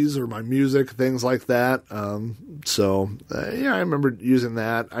movies or my music, things like that. I remember using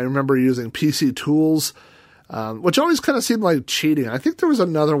that. I remember using PC Tools, which always kind of seemed like cheating. I think there was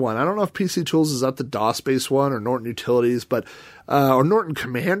another one. I don't know if PC Tools is at the DOS-based one or Norton Utilities, but or Norton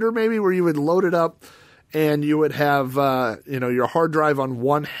Commander maybe, where you would load it up and you would have your hard drive on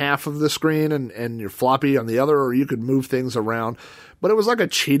one half of the screen and your floppy on the other, or you could move things around. But it was like a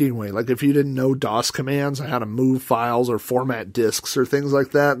cheating way. Like if you didn't know DOS commands on how to move files or format disks or things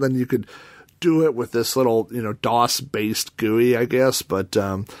like that, then you could do it with this little DOS-based GUI, I guess. But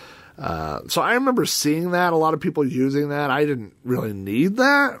so I remember seeing that, a lot of people using that. I didn't really need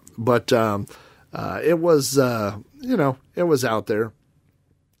that, but it was, it was out there.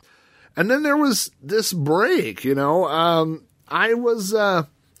 And then there was this break, I was,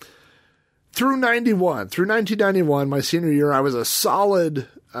 through 1991, my senior year, I was a solid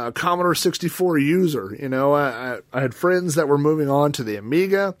Commodore 64 user. I had friends that were moving on to the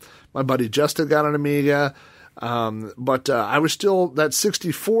Amiga. My buddy Justin got an Amiga. But I was still that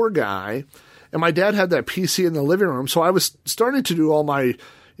 64 guy, and my dad had that PC in the living room. So I was starting to do all my,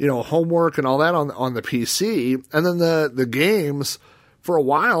 homework and all that on the PC. And then the games, for a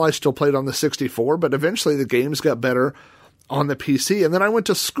while, I still played on the 64, but eventually the games got better on the PC. And then I went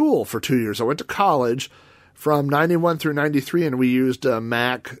to school for 2 years. I went to college from 91 through 93, and we used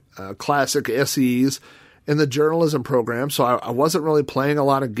Mac Classic SEs in the journalism program. So I wasn't really playing a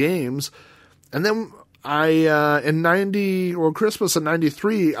lot of games. And then in Christmas of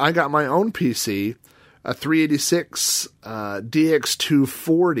 93, I got my own PC, a 386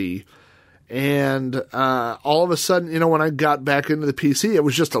 DX240, And all of a sudden, when I got back into the PC, it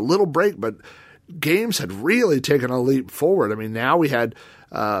was just a little break, but games had really taken a leap forward. I mean, now we had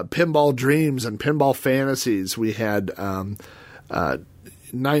Pinball Dreams and Pinball Fantasies. We had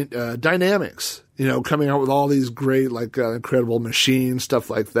Dynamics, coming out with all these great, Incredible Machines, stuff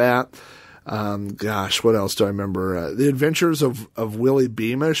like that. Gosh, what else do I remember? The Adventures of Willie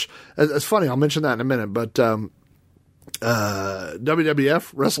Beamish. It's funny, I'll mention that in a minute, but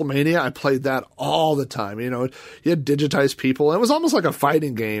WWF, WrestleMania, I played that all the time. You had digitized people. It was almost like a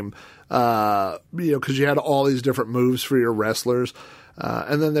fighting game, because you had all these different moves for your wrestlers.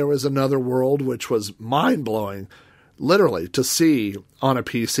 And then there was Another World, which was mind-blowing, literally, to see on a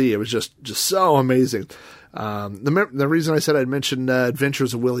PC. It was just so amazing. The reason I said I'd mentioned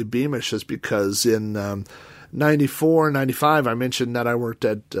Adventures of Willie Beamish is because in 94, 95, I mentioned that I worked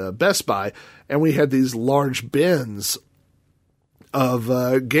at Best Buy, and we had these large bins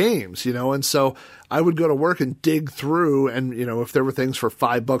of games, and so I would go to work and dig through, and if there were things for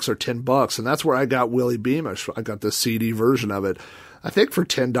 $5 or $10, and that's where I got Willie Beamish. I got the CD version of it, I think for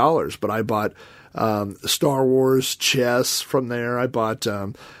 $10, but I bought Star Wars chess from there. I bought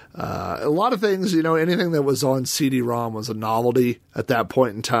a lot of things, anything that was on CD-ROM was a novelty at that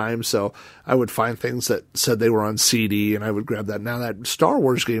point in time. So I would find things that said they were on CD, and I would grab that. Now that Star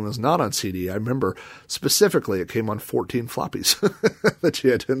Wars game was not on CD. I remember specifically it came on 14 floppies that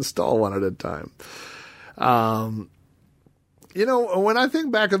you had to install one at a time. When I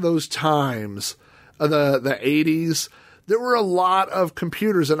think back of those times, the 80s, there were a lot of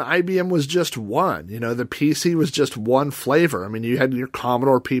computers, and IBM was just one. The PC was just one flavor. I mean, you had your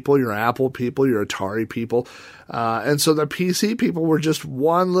Commodore people, your Apple people, your Atari people. And so the PC people were just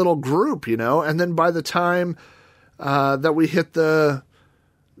one little group, And then by the time that we hit the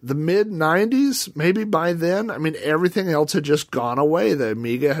mid-90s, maybe by then, I mean, everything else had just gone away. The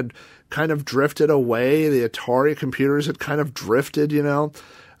Amiga had kind of drifted away. The Atari computers had kind of drifted,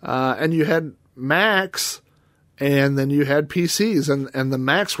 And you had Macs. And then you had PCs, and the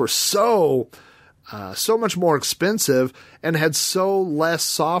Macs were so much more expensive and had so less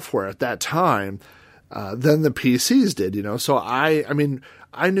software at that time than the PCs did, So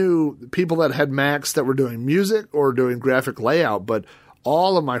I knew people that had Macs that were doing music or doing graphic layout, but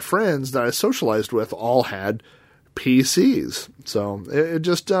all of my friends that I socialized with all had PCs. So it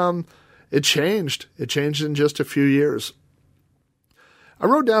just it changed. It changed in just a few years. I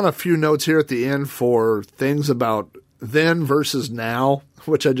wrote down a few notes here at the end for things about then versus now,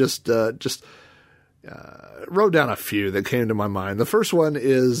 which I just wrote down a few that came to my mind. The first one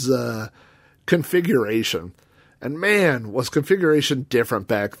is configuration. And man, was configuration different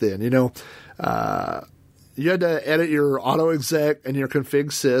back then. You had to edit your AutoExec and your config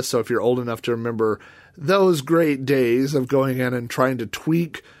sys. So if you're old enough to remember those great days of going in and trying to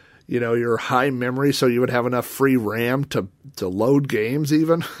tweak your high memory so you would have enough free RAM to load games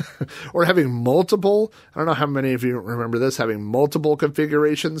even, or having multiple, I don't know how many of you remember this, having multiple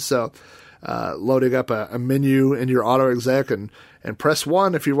configurations. So loading up a menu in your AutoExec and press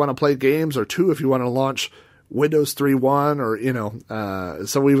 1 if you want to play games, or 2 if you want to launch Windows 3.1, or,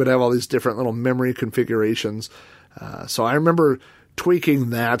 so we would have all these different little memory configurations. So I remember tweaking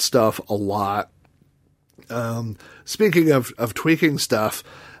that stuff a lot. Speaking of tweaking stuff,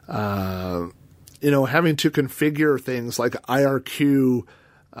 having to configure things like IRQ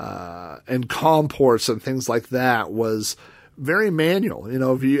and COM ports and things like that was very manual.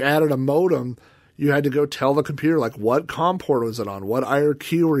 If you added a modem, you had to go tell the computer, what COM port was it on? What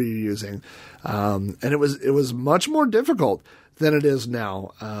IRQ were you using? And it was much more difficult than it is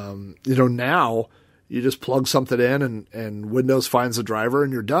now. Now you just plug something in and Windows finds the driver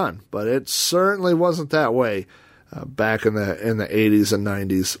and you're done. But it certainly wasn't that way back in the 80s and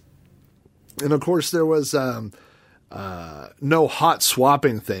 90s. And of course there was no hot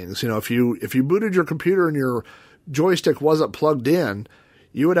swapping things. If you booted your computer and your joystick wasn't plugged in,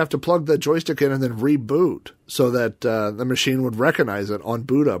 you would have to plug the joystick in and then reboot so that the machine would recognize it on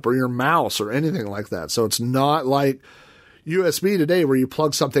boot up, or your mouse or anything like that. So it's not like USB today where you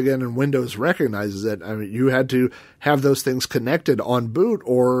plug something in and Windows recognizes it. I mean, you had to have those things connected on boot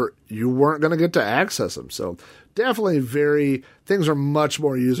or you weren't going to get to access them. So definitely things are much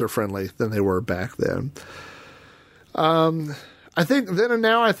more user-friendly than they were back then. I think then and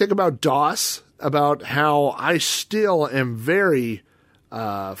now I think about DOS, about how I still am very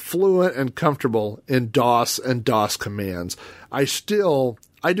fluent and comfortable in DOS and DOS commands.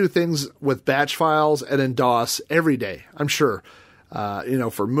 I do things with batch files and in DOS every day, I'm sure.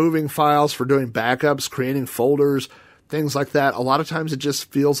 For moving files, for doing backups, creating folders, things like that. A lot of times it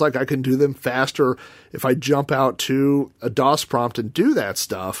just feels like I can do them faster if I jump out to a DOS prompt and do that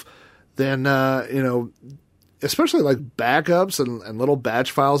stuff then, especially like backups and little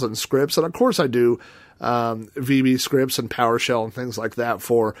batch files and scripts. And of course I do VB scripts and PowerShell and things like that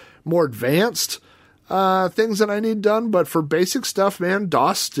for more advanced things that I need done. But for basic stuff, man,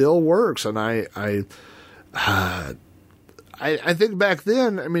 DOS still works. And I think back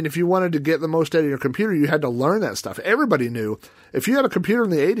then, I mean, if you wanted to get the most out of your computer, you had to learn that stuff. Everybody knew. If you had a computer in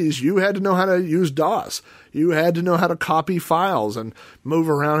the 80s, you had to know how to use DOS. You had to know how to copy files and move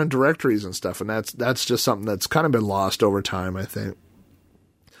around in directories and stuff. And that's just something that's kind of been lost over time, I think.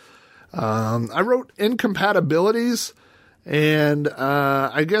 I wrote incompatibilities, and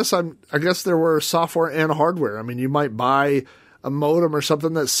I guess there were software and hardware. I mean, you might buy a modem or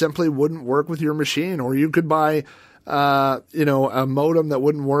something that simply wouldn't work with your machine, or you could buy a modem that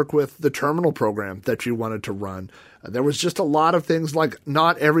wouldn't work with the terminal program that you wanted to run. There was just a lot of things, like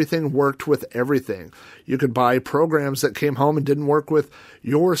not everything worked with everything. You could buy programs that came home and didn't work with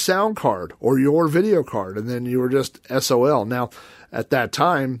your sound card or your video card, and then you were just SOL. Now, at that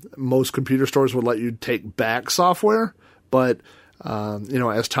time, most computer stores would let you take back software, but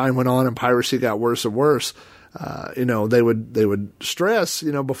as time went on and piracy got worse and worse, they would stress,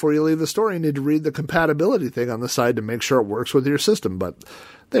 before you leave the store, you need to read the compatibility thing on the side to make sure it works with your system, but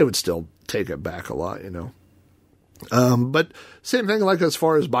they would still take it back a lot, But same thing, like as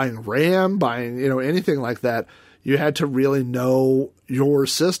far as buying RAM, buying, anything like that, you had to really know your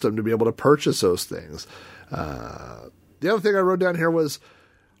system to be able to purchase those things. The other thing I wrote down here was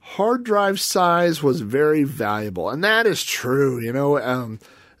hard drive size was very valuable. And that is true.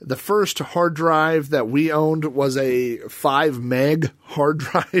 The first hard drive that we owned was a 5 meg hard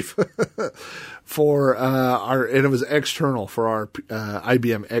drive for and it was external for our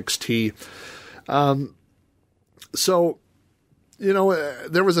IBM XT. So,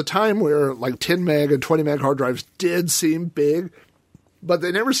 there was a time where like 10 meg and 20 meg hard drives did seem big, but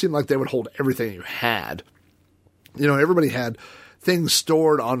they never seemed like they would hold everything you had. Everybody had things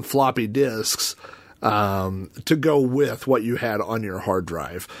stored on floppy disks to go with what you had on your hard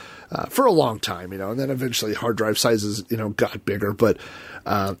drive for a long time, and then eventually hard drive sizes, got bigger. But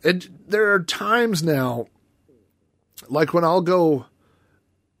there are times now, like when I'll go,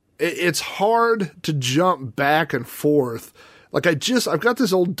 it's hard to jump back and forth. Like I've got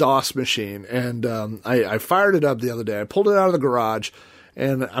this old DOS machine, and I fired it up the other day. I pulled it out of the garage,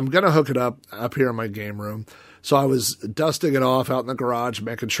 and I'm going to hook it up here in my game room. So I was dusting it off out in the garage,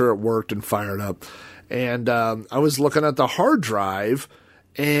 making sure it worked and fired up. And I was looking at the hard drive,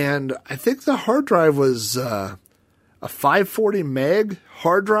 and I think the hard drive was a 540 meg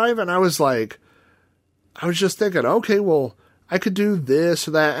hard drive. And I was just thinking, okay, well, I could do this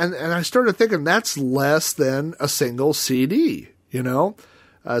or that. And I started thinking that's less than a single CD,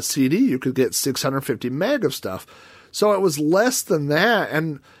 A CD, you could get 650 meg of stuff. So it was less than that.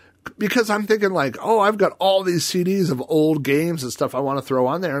 And because I'm thinking like, oh, I've got all these CDs of old games and stuff I want to throw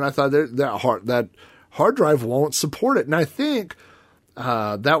on there. And I thought that hard drive won't support it. And I think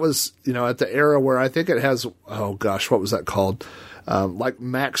that was, at the era where I think it has, oh gosh, what was that called? Like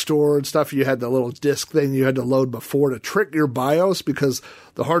Mac Store and stuff. You had the little disk thing you had to load before to trick your BIOS, because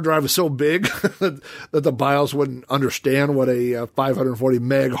the hard drive was so big that the BIOS wouldn't understand what a 540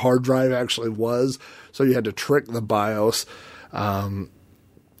 meg hard drive actually was. So you had to trick the BIOS.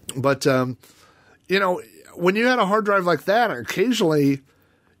 But when you had a hard drive like that, occasionally,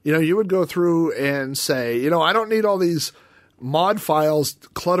 you would go through and say, I don't need all these mod files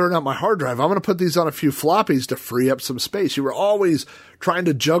cluttering up my hard drive. I'm going to put these on a few floppies to free up some space. You were always trying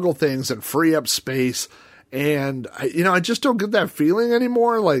to juggle things and free up space. And I just don't get that feeling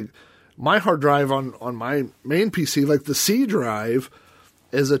anymore. Like my hard drive on my main PC, like the C drive,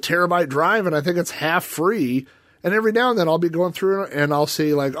 is a terabyte drive, and I think it's half free. And every now and then I'll be going through and I'll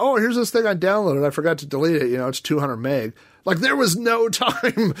see like, oh, here's this thing I downloaded. I forgot to delete it. It's 200 meg. Like there was no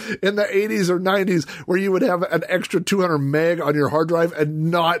time in the 80s or 90s where you would have an extra 200 meg on your hard drive and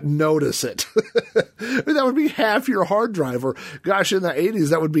not notice it. I mean, that would be half your hard drive, or gosh, in the 80s,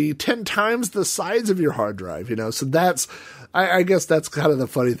 that would be 10 times the size of your hard drive, So that's, I guess that's kind of the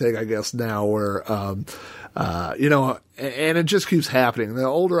funny thing, I guess, now where, and it just keeps happening. The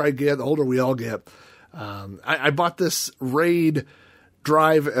older I get, the older we all get. I bought this RAID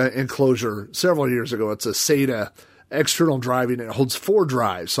drive enclosure several years ago. It's a SATA external driving. It holds 4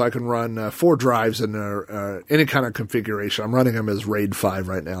 drives, so I can run 4 drives in any kind of configuration. I'm running them as RAID 5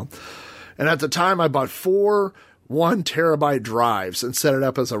 right now. And at the time, I bought 4 1 terabyte drives and set it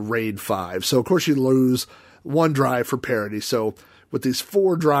up as a RAID 5. So, of course, you lose 1 drive for parity. So, with these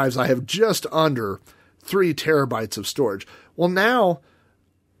 4 drives, I have just under 3 terabytes of storage. Well, now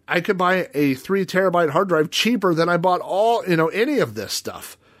I could buy a 3 terabyte hard drive cheaper than I bought any of this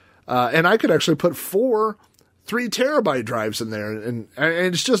stuff. And I could actually put 4 3 terabyte drives in there. And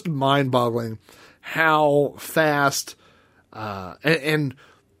it's just mind-boggling how fast and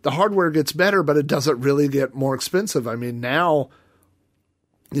the hardware gets better, but it doesn't really get more expensive. I mean, now,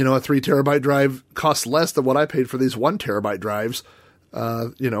 a 3 terabyte drive costs less than what I paid for these 1 terabyte drives,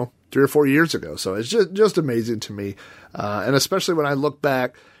 3 or 4 years ago. So it's just amazing to me. And especially when I look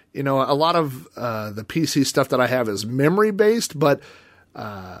back, a lot of the PC stuff that I have is memory based, but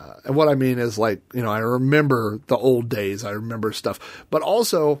and what I mean is I remember the old days. I remember stuff, but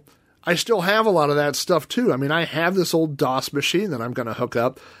also I still have a lot of that stuff too. I mean, I have this old DOS machine that I'm going to hook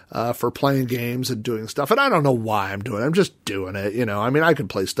up for playing games and doing stuff. And I don't know why I'm doing it. I'm just doing it. I mean, I can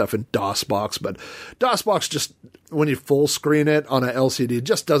play stuff in DOSBox, but DOSBox just, when you full screen it on an LCD, it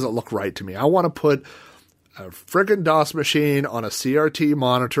just doesn't look right to me. I want to put a freaking DOS machine on a CRT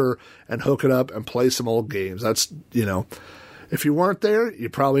monitor and hook it up and play some old games. That's, if you weren't there, you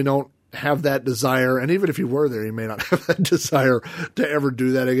probably don't have that desire, and even if you were there, you may not have that desire to ever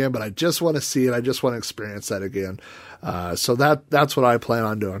do that again, but I just want to see it. I just want to experience that again. So that's what I plan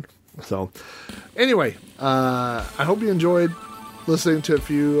on doing. So anyway, I hope you enjoyed listening to a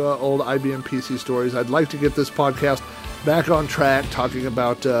few old IBM PC stories. I'd like to get this podcast back on track, talking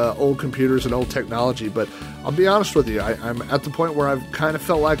about old computers and old technology, but I'll be honest with you, I'm at the point where I've kind of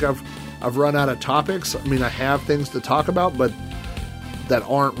felt like I've run out of topics. I mean, I have things to talk about, but that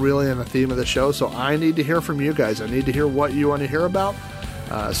aren't really in the theme of the show. So I need to hear from you guys. I need to hear what you want to hear about.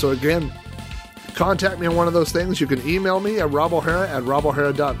 So again, contact me on one of those things. You can email me at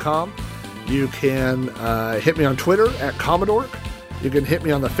robohara@robohara.com. You can hit me on Twitter at Commodore. You can hit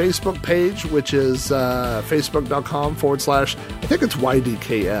me on the Facebook page, which is facebook.com/ I think it's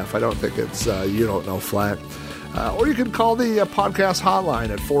YDKF. I don't think it's You Don't Know Flat. Or you can call the podcast hotline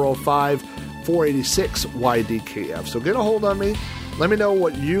at 405-486-YDKF. So get a hold on me. Let me know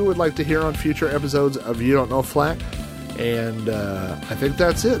what you would like to hear on future episodes of You Don't Know Flat. And I think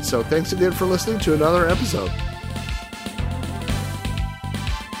that's it. So thanks again for listening to another episode.